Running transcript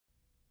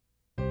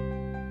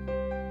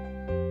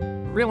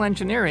real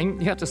engineering,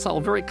 you have to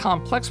solve very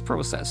complex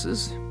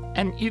processes,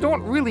 and you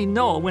don't really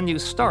know when you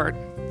start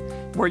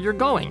where you're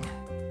going.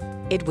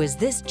 It was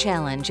this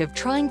challenge of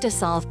trying to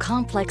solve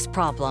complex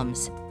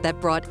problems that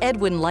brought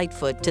Edwin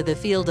Lightfoot to the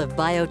field of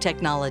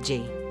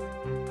biotechnology.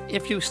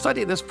 If you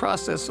study this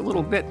process a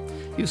little bit,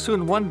 you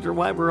soon wonder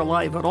why we're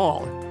alive at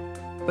all.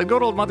 But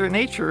good old Mother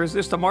Nature is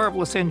just a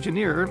marvelous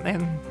engineer,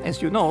 and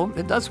as you know,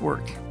 it does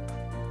work.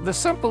 The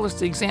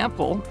simplest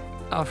example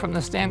from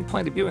the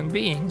standpoint of human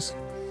beings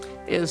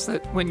is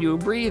that when you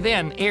breathe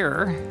in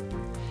air,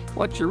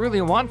 what you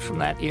really want from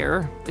that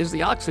air is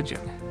the oxygen.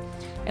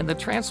 And the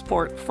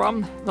transport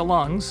from the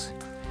lungs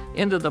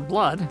into the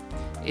blood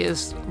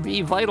is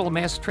the vital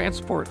mass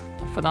transport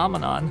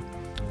phenomenon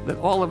that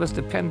all of us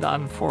depend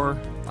on for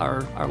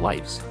our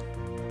lives.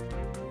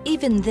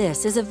 Even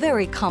this is a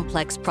very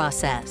complex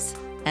process,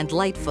 and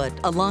Lightfoot,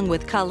 along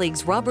with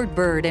colleagues Robert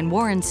Bird and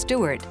Warren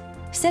Stewart,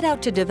 set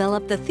out to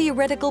develop the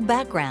theoretical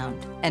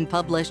background and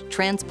published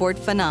Transport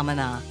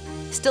Phenomena,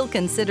 still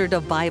considered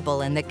a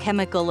Bible in the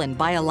chemical and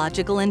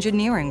biological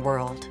engineering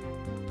world.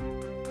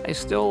 I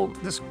still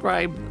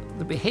describe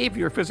the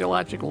behavior of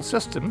physiological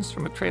systems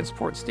from a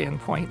transport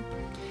standpoint,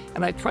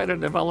 and I try to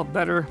develop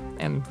better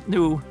and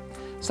new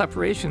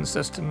separation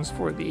systems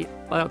for the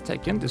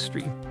biotech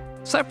industry.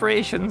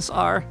 Separations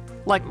are,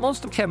 like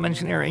most of chem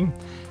engineering,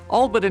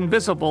 all but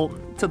invisible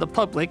to the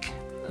public,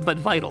 but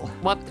vital.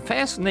 What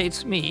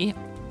fascinates me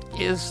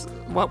is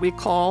what we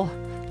call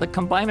the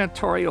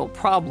combinatorial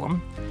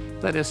problem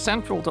that is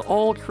central to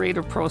all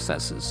creative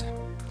processes.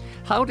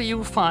 How do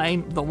you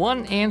find the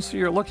one answer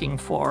you're looking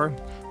for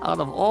out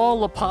of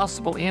all the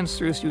possible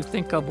answers you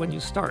think of when you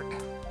start?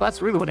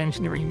 That's really what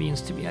engineering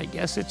means to me, I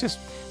guess. It's just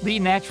the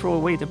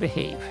natural way to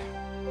behave.